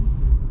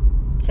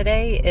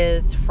Today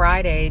is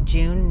Friday,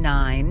 June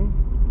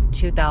 9,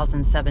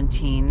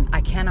 2017.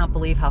 I cannot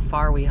believe how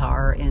far we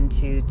are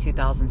into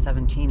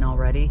 2017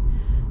 already.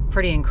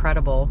 Pretty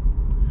incredible.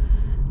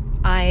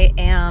 I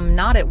am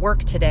not at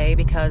work today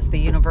because the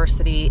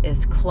university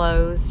is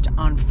closed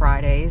on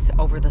Fridays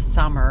over the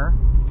summer.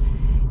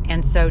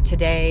 And so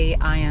today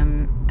I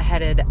am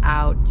headed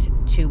out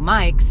to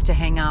Mike's to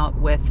hang out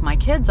with my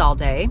kids all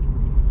day,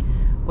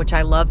 which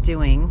I love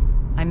doing.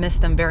 I miss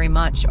them very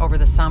much over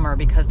the summer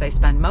because they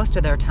spend most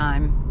of their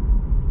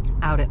time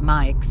out at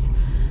Mike's.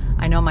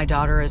 I know my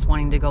daughter is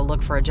wanting to go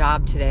look for a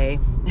job today.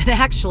 And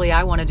actually,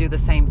 I want to do the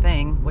same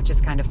thing, which is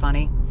kind of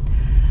funny.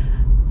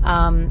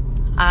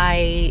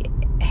 I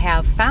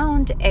have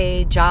found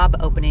a job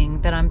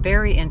opening that I'm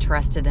very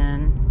interested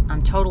in.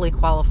 I'm totally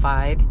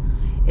qualified.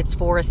 It's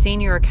for a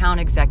senior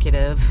account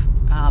executive,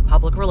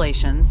 public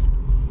relations,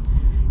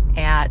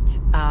 at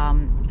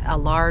a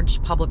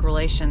large public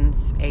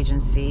relations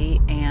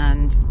agency,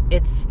 and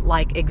it's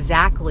like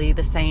exactly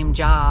the same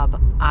job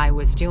I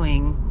was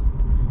doing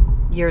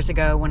years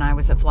ago when I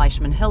was at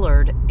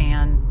Fleishman-Hillard,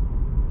 and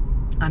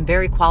I'm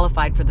very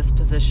qualified for this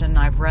position.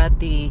 I've read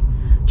the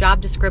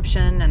job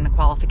description and the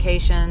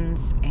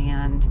qualifications,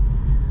 and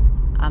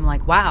I'm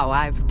like, wow,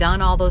 I've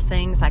done all those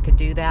things. I could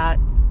do that.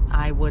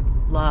 I would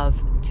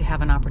love to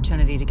have an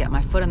opportunity to get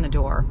my foot in the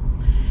door.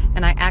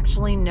 And I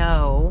actually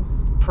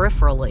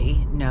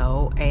peripherally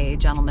know a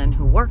gentleman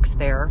who works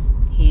there.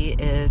 He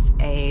is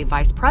a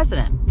vice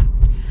president.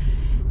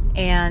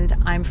 And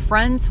I'm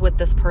friends with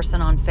this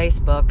person on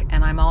Facebook,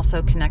 and I'm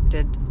also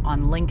connected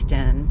on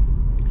LinkedIn.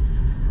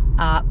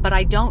 But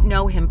I don't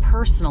know him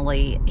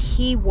personally.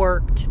 He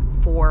worked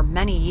for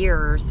many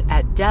years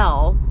at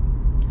Dell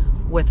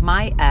with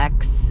my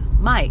ex,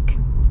 Mike.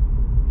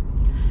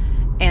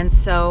 And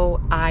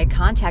so I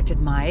contacted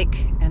Mike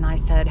and I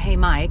said, hey,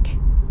 Mike,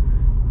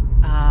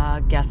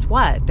 guess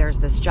what? There's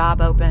this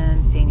job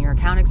open, senior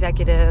account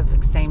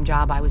executive, same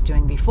job I was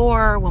doing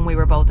before when we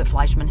were both at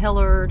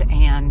Fleishman-Hillard.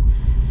 And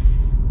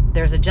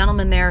there's a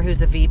gentleman there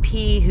who's a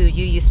VP who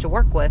you used to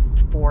work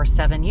with for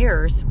 7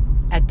 years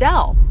at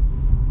Dell.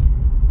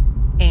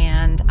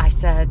 And I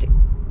said,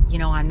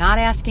 I'm not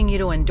asking you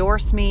to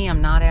endorse me.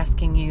 I'm not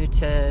asking you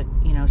to,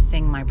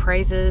 sing my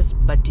praises.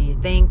 But do you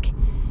think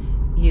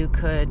you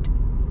could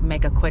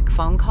make a quick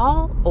phone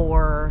call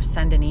or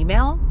send an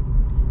email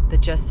that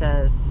just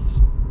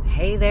says,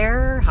 hey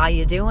there, how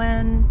you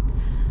doing?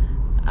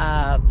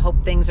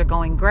 Hope things are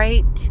going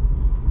great.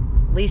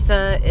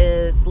 Lisa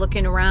is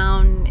looking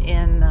around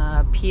in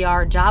the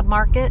PR job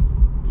market.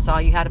 Saw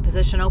you had a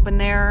position open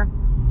there.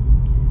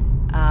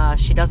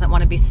 She doesn't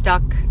want to be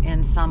stuck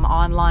in some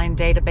online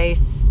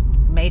database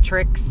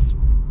matrix,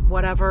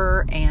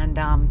 whatever. And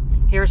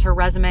here's her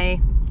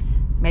resume.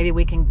 Maybe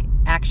we can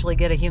actually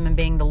get a human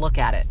being to look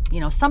at it.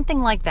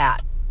 Something like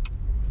that.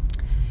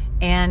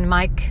 And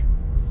Mike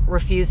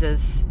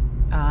refuses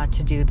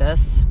to do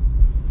this.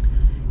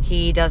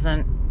 He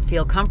doesn't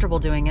feel comfortable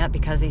doing it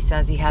because he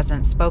says he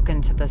hasn't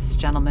spoken to this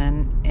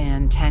gentleman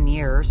in 10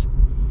 years.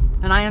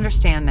 And I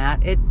understand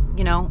that.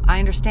 I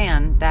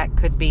understand that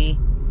could be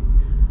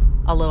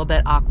a little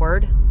bit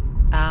awkward.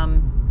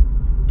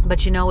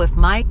 But if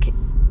Mike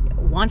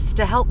wants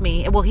to help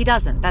me, well, he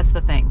doesn't. That's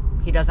the thing.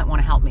 He doesn't want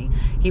to help me.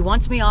 He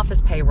wants me off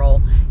his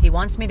payroll. He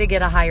wants me to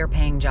get a higher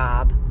paying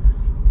job.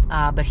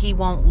 But he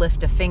won't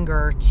lift a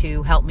finger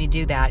to help me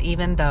do that,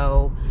 even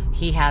though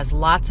he has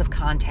lots of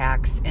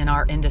contacts in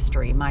our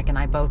industry. Mike and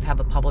I both have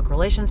a public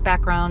relations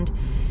background,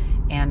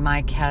 and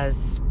Mike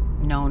has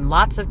known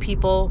lots of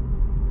people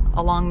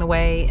along the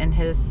way in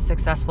his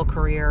successful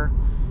career.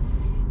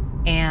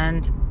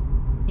 And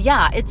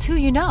yeah, it's who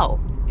you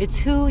know. It's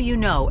who you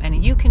know.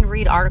 And you can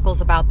read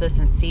articles about this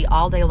and see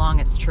all day long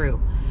it's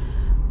true.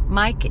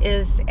 Mike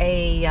is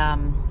a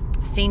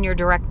senior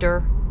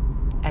director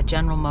at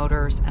General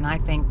Motors, and I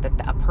think that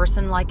a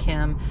person like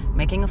him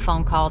making a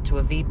phone call to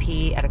a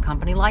VP at a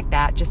company like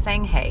that, just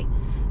saying, hey,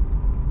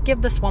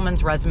 give this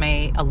woman's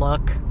resume a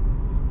look.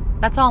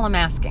 That's all I'm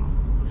asking.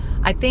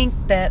 I think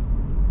that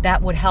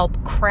would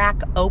help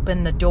crack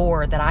open the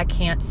door that I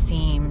can't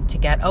seem to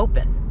get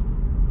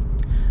open.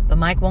 But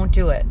Mike won't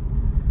do it.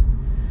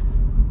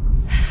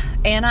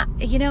 And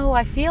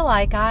I feel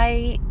like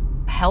I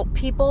help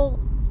people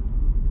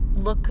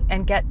look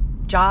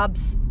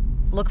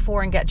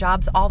for and get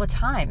jobs all the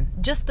time.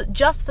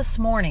 Just this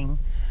morning,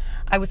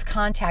 I was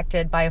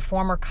contacted by a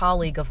former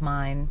colleague of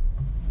mine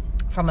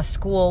from a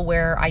school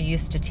where I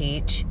used to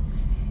teach.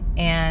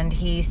 And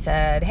he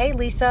said, hey,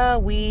 Lisa,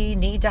 we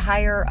need to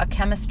hire a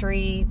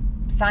chemistry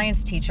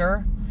science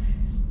teacher.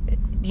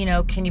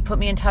 Can you put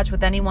me in touch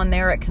with anyone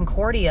there at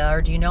Concordia,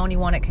 or do you know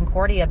anyone at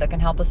Concordia that can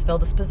help us fill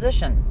this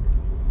position?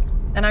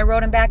 And I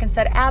wrote him back and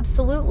said,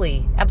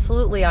 absolutely,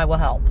 I will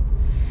help.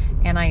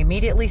 And I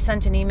immediately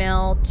sent an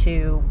email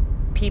to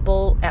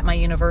people at my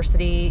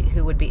university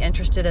who would be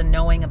interested in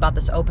knowing about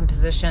this open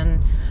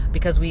position,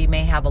 because we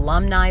may have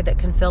alumni that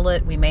can fill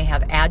it. We may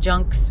have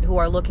adjuncts who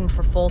are looking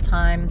for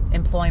full-time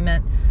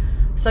employment.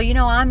 So,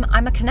 I'm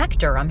a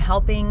connector. I'm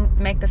helping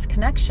make this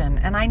connection,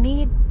 and I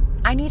need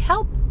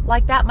help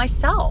like that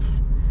myself.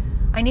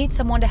 I need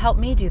someone to help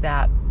me do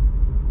that.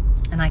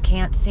 And I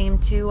can't seem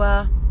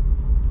to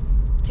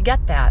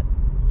get that.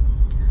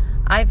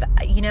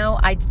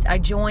 I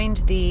joined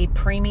the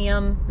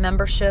premium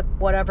membership,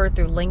 whatever,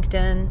 through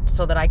LinkedIn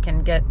so that I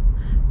can get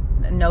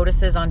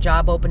notices on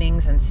job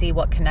openings and see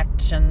what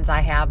connections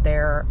I have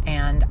there.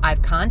 And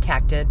I've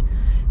contacted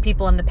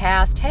people in the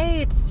past.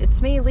 Hey,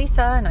 it's me,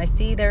 Lisa, and I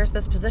see there's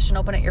this position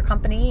open at your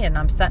company, and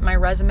I'm sent my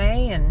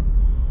resume, and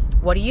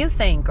what do you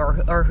think?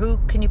 Or who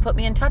can you put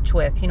me in touch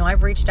with?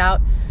 I've reached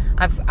out.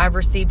 I've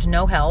received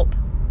no help.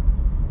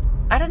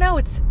 I don't know.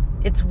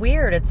 It's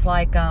weird. It's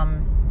like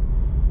I'm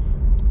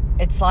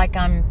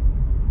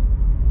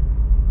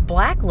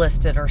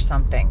blacklisted or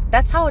something.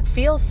 That's how it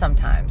feels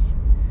sometimes.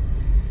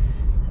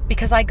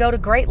 Because I go to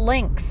great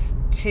lengths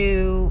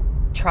to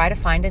try to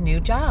find a new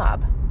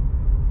job.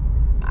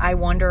 I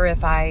wonder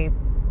if I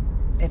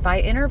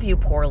interview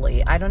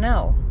poorly. I don't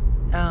know.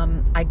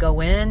 I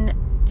go in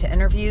to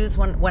interviews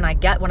when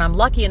I'm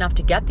lucky enough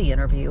to get the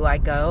interview. I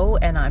go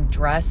and I'm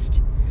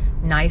dressed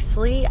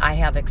nicely. I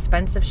have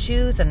expensive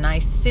shoes, a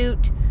nice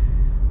suit.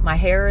 My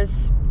hair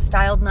is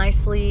styled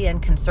nicely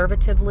and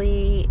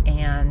conservatively,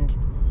 and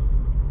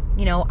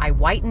I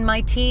whiten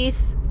my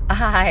teeth.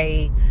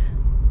 I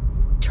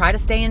try to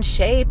stay in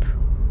shape.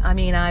 I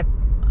mean, I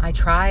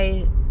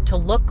try to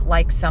look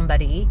like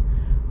somebody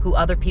who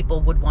other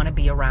people would want to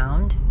be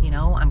around.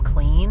 I'm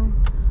clean.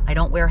 I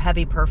don't wear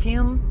heavy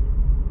perfume.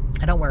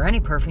 I don't wear any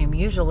perfume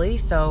usually,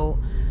 so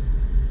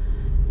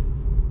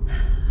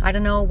I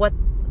don't know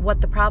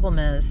what the problem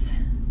is.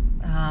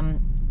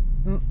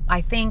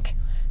 I think,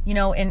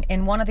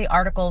 in one of the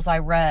articles I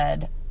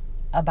read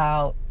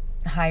about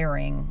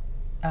hiring,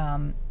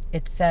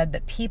 it said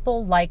that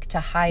people like to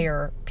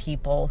hire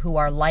people who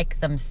are like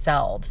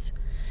themselves.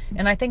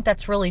 And I think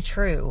that's really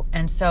true.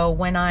 And so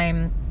when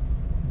I'm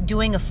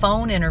doing a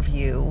phone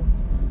interview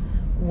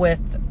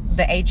with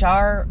the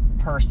HR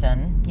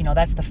person,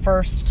 that's the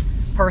first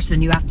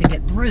person you have to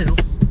get through.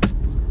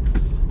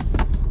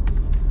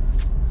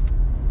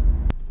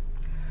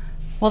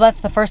 Well,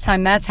 that's the first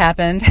time that's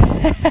happened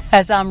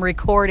as I'm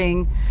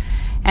recording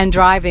and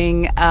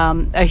driving.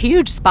 A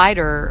huge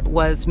spider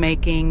was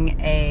making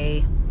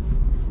a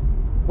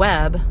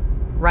web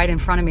right in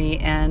front of me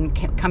and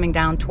coming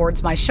down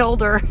towards my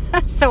shoulder.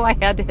 So I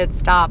had to hit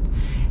stop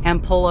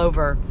and pull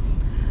over.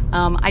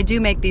 I do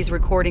make these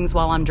recordings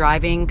while I'm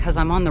driving because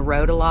I'm on the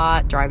road a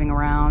lot, driving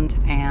around,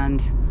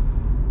 and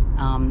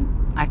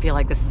I feel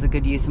like this is a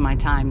good use of my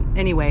time.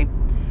 Anyway,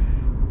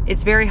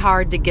 it's very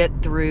hard to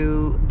get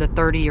through the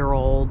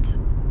 30-year-old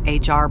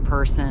HR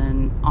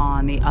person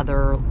on the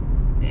other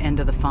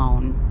end of the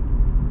phone,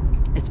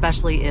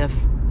 especially if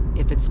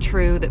it's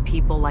true that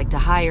people like to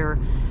hire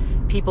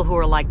people who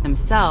are like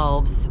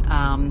themselves.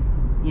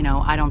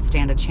 I don't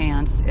stand a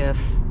chance if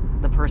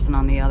the person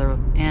on the other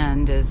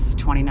end is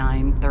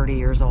 29, 30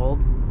 years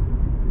old.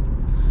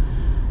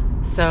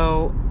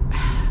 So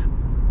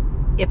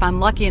if I'm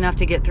lucky enough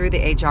to get through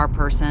the HR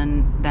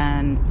person,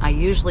 then I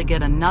usually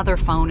get another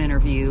phone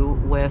interview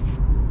with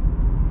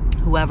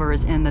whoever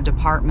is in the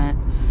department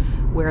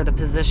where the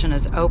position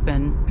is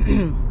open.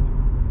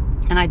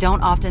 And I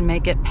don't often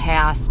make it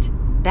past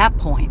that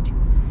point.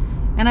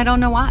 And I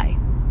don't know why.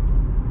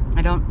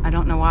 I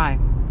don't know why.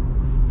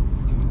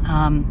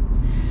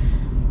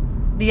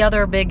 The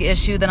other big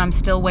issue that I'm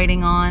still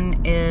waiting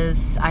on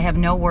is I have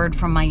no word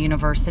from my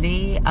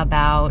university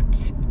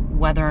about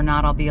whether or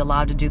not I'll be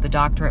allowed to do the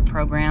doctorate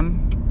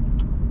program.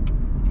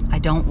 I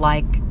don't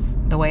like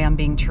the way I'm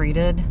being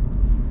treated.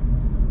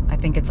 I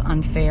think it's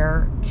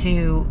unfair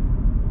to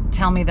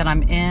tell me that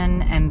I'm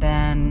in and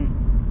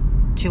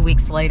then 2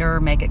 weeks later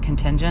make it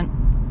contingent,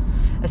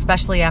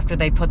 especially after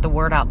they put the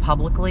word out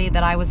publicly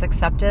that I was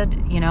accepted,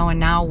 and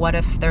now what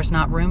if there's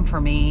not room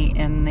for me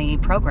in the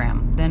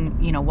program? Then,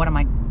 what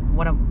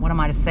am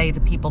I to say to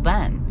people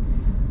then?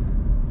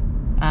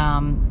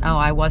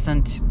 I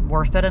wasn't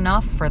worth it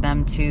enough for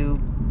them to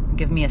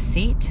give me a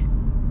seat.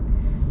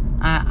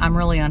 I'm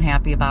really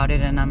unhappy about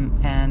it,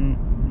 and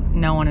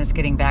no one is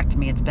getting back to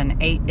me. It's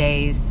been 8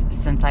 days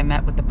since I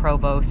met with the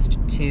provost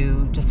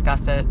to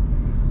discuss it,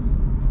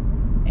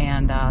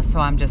 and so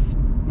I'm just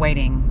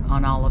waiting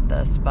on all of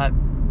this. But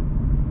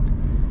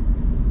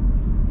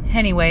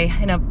anyway,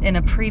 in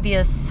a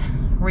previous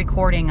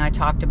recording, I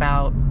talked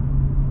about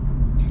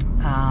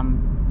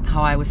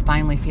how I was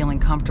finally feeling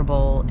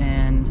comfortable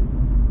in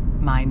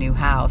my new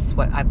house.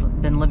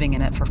 I've been living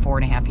in it for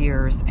 4.5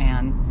 years,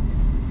 and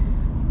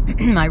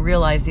I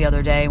realized the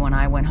other day when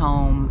I went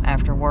home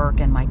after work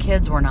and my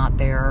kids were not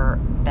there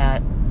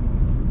that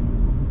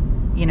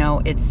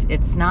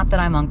it's not that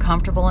I'm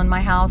uncomfortable in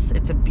my house.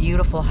 It's a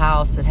beautiful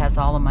house. It has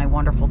all of my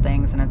wonderful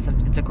things, and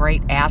it's a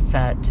great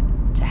asset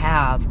to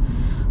have.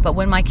 But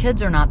when my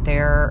kids are not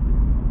there,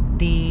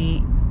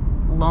 the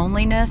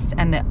loneliness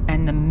and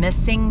the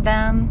missing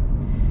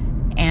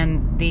them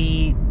and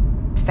the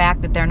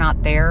fact that they're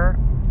not there,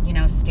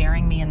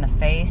 staring me in the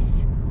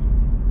face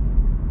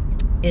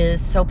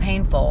is so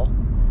painful.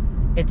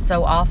 It's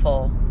so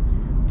awful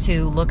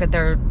to look at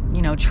their,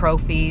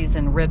 trophies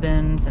and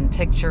ribbons and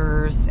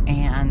pictures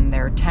and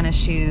their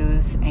tennis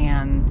shoes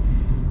and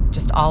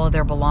just all of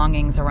their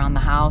belongings around the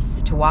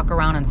house, to walk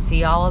around and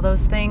see all of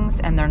those things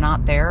and they're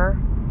not there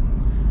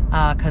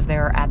because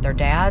they're at their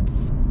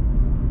dad's,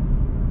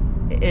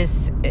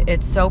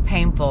 it's so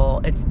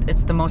painful.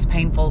 It's the most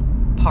painful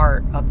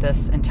part of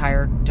this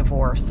entire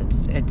divorce.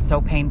 It's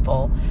so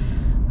painful.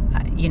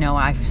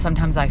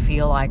 Sometimes I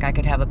feel like I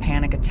could have a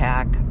panic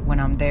attack when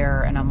I'm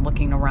there and I'm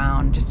looking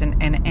around, just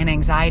an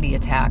anxiety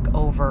attack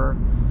over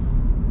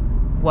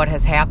what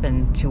has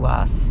happened to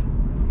us.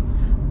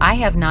 I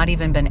have not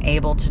even been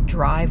able to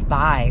drive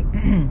by.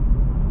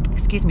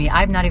 Excuse me.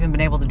 I've not even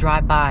been able to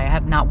drive by.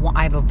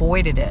 I've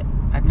avoided it.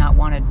 I've not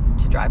wanted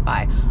to drive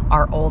by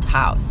our old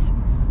house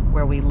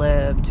where we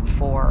lived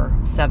for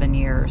 7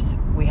 years.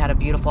 We had a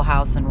beautiful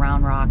house in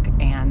Round Rock,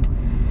 and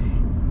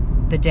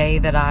the day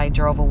that I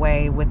drove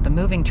away with the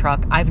moving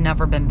truck, I've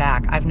never been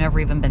back. I've never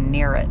even been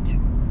near it.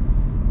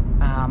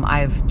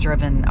 I've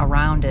driven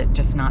around it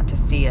just not to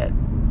see it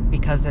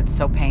because it's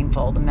so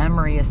painful. The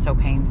memory is so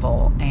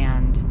painful,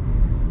 and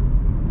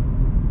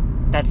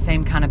that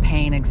same kind of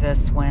pain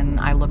exists when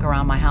I look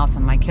around my house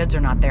and my kids are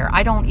not there.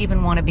 I don't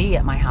even want to be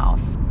at my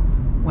house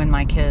when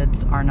my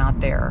kids are not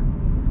there.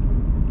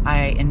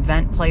 I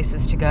invent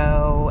places to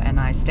go, and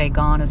I stay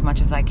gone as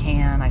much as I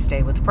can. I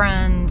stay with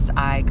friends.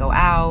 I go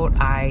out.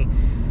 I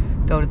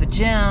go to the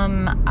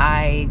gym.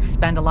 I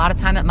spend a lot of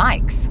time at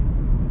Mike's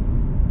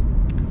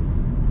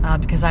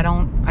because I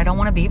don't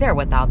want to be there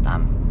without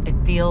them. It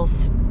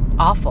feels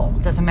awful.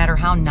 It doesn't matter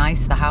how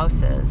nice the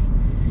house is.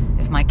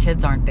 If my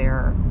kids aren't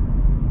there,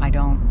 I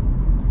don't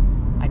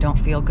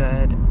feel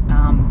good.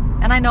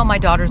 And I know my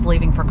daughter's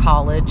leaving for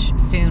college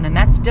soon, and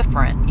that's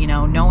different,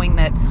 knowing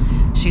that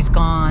she's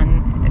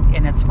gone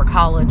and it's for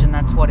college and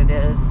that's what it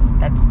is.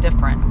 That's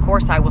different. Of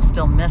course, I will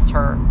still miss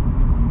her,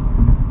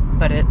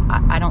 but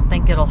I don't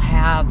think it'll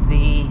have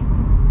the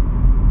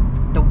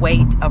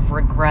weight of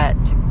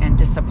regret and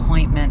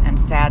disappointment and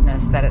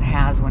sadness that it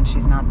has when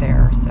she's not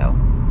there. So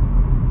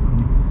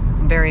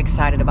I'm very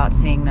excited about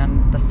seeing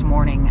them this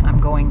morning. I'm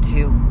going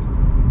to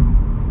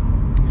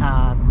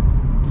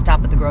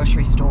stop at the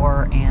grocery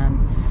store and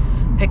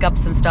pick up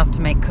some stuff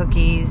to make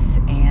cookies,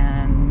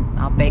 and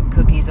I'll bake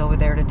cookies over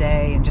there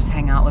today and just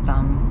hang out with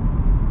them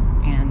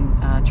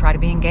and try to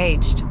be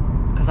engaged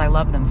because I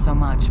love them so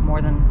much,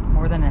 more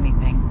than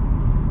anything.